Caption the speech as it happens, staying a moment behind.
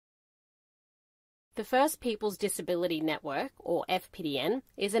The First Peoples Disability Network, or FPDN,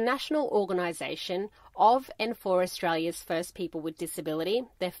 is a national organisation of and for Australia's First People with Disability,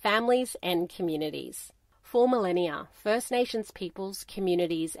 their families and communities. For millennia, First Nations peoples,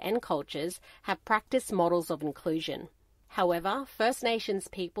 communities and cultures have practiced models of inclusion. However, First Nations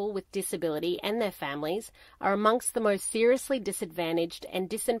people with disability and their families are amongst the most seriously disadvantaged and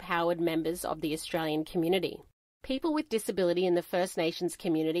disempowered members of the Australian community. People with disability in the First Nations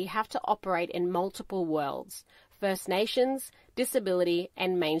community have to operate in multiple worlds: First Nations, disability,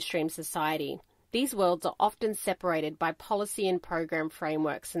 and mainstream society. These worlds are often separated by policy and program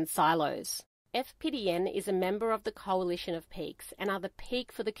frameworks and silos. FPDN is a member of the Coalition of Peaks and are the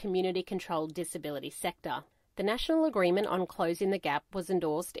peak for the community-controlled disability sector. The National Agreement on Closing the Gap was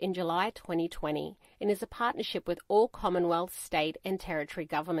endorsed in July 2020 and is a partnership with all Commonwealth, state and territory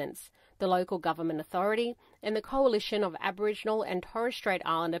governments, the Local Government Authority and the Coalition of Aboriginal and Torres Strait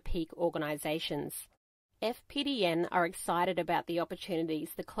Islander peak organisations. FPDN are excited about the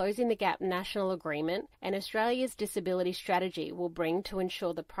opportunities the Closing the Gap National Agreement and Australia's Disability Strategy will bring to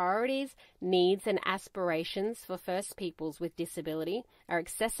ensure the priorities, needs and aspirations for First Peoples with disability are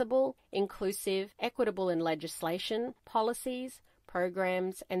accessible, inclusive, equitable in legislation, policies,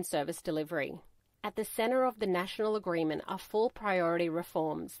 programs and service delivery. At the centre of the National Agreement are 4 priority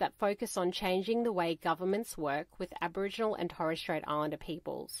reforms that focus on changing the way governments work with Aboriginal and Torres Strait Islander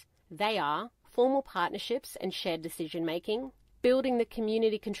peoples. They are formal partnerships and shared decision-making, building the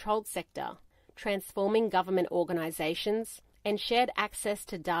community-controlled sector, transforming government organisations, and shared access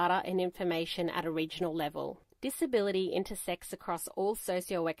to data and information at a regional level. Disability intersects across all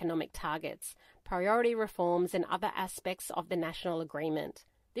socio-economic targets, priority reforms and other aspects of the National Agreement.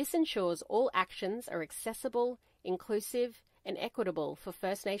 This ensures all actions are accessible, inclusive and equitable for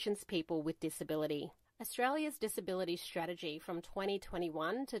First Nations people with disability. Australia's Disability Strategy from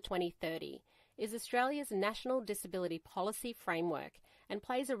 2021 to 2030 is Australia's national disability policy framework and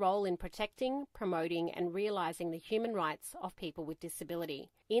plays a role in protecting, promoting and realising the human rights of people with disability,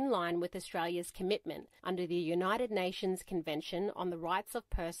 in line with Australia's commitment under the United Nations Convention on the Rights of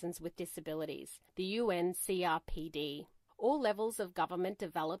Persons with Disabilities, the UNCRPD. All levels of government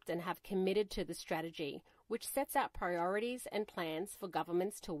developed and have committed to the strategy, which sets out priorities and plans for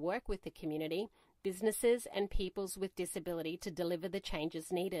governments to work with the community, businesses and peoples with disability to deliver the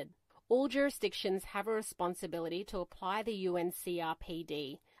changes needed. All jurisdictions have a responsibility to apply the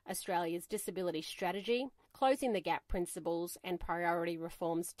UNCRPD, Australia's Disability Strategy, Closing the Gap principles and priority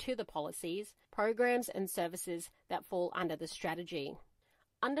reforms to the policies, programs and services that fall under the strategy.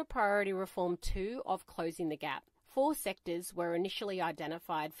 Under Priority Reform 2 of Closing the Gap, 4 sectors were initially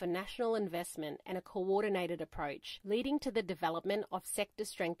identified for national investment and a coordinated approach, leading to the development of sector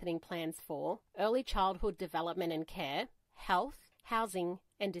strengthening plans for early childhood development and care, health, housing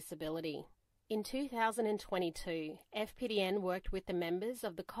and disability. In 2022, FPDN worked with the members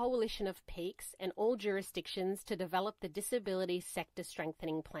of the Coalition of Peaks and all jurisdictions to develop the Disability Sector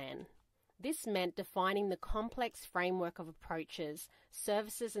Strengthening Plan. This meant defining the complex framework of approaches,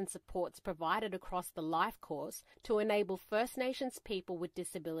 services and supports provided across the life course to enable First Nations people with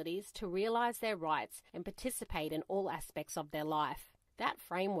disabilities to realise their rights and participate in all aspects of their life. That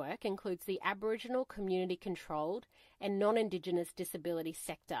framework includes the Aboriginal community-controlled and non-Indigenous disability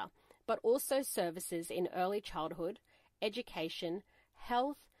sector, but also services in early childhood, education,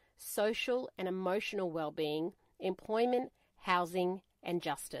 health, social and emotional well-being, employment, housing and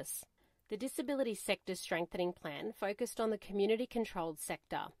justice. The Disability Sector Strengthening Plan focused on the community-controlled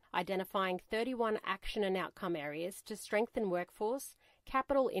sector, identifying 31 action and outcome areas to strengthen workforce,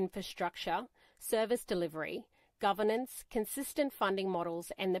 capital infrastructure, service delivery, governance, consistent funding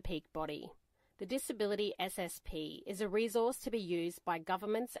models and the peak body. The Disability SSP is a resource to be used by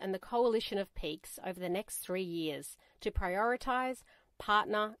governments and the Coalition of Peaks over the next 3 years to prioritise,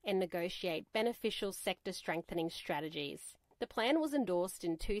 partner and negotiate beneficial sector strengthening strategies. The plan was endorsed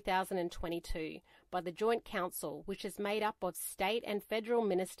in 2022 by the Joint Council, which is made up of state and federal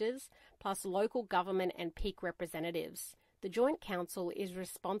ministers plus local government and peak representatives. The Joint Council is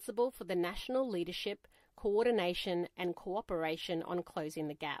responsible for the national leadership, coordination and cooperation on closing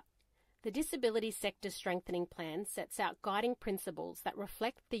the gap. The Disability Sector Strengthening Plan sets out guiding principles that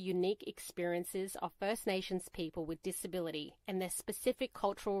reflect the unique experiences of First Nations people with disability and their specific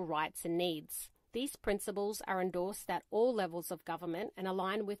cultural rights and needs. These principles are endorsed at all levels of government and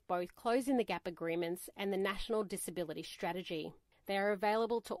align with both Closing the Gap agreements and the National Disability Strategy. They are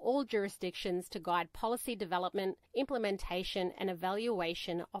available to all jurisdictions to guide policy development, implementation and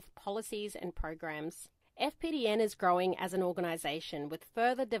evaluation of policies and programs. FPDN is growing as an organisation with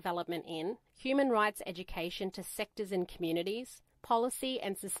further development in human rights education to sectors and communities, policy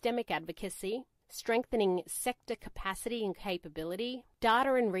and systemic advocacy, strengthening sector capacity and capability,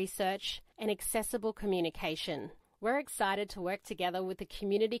 data and research, and accessible communication. We're excited to work together with the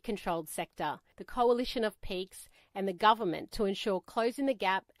community-controlled sector, the Coalition of Peaks, and the government to ensure Closing the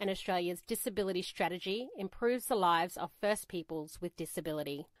Gap and Australia's disability strategy improves the lives of First Peoples with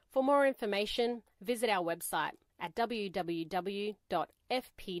disability. For more information, visit our website at www.fpdn.org.au.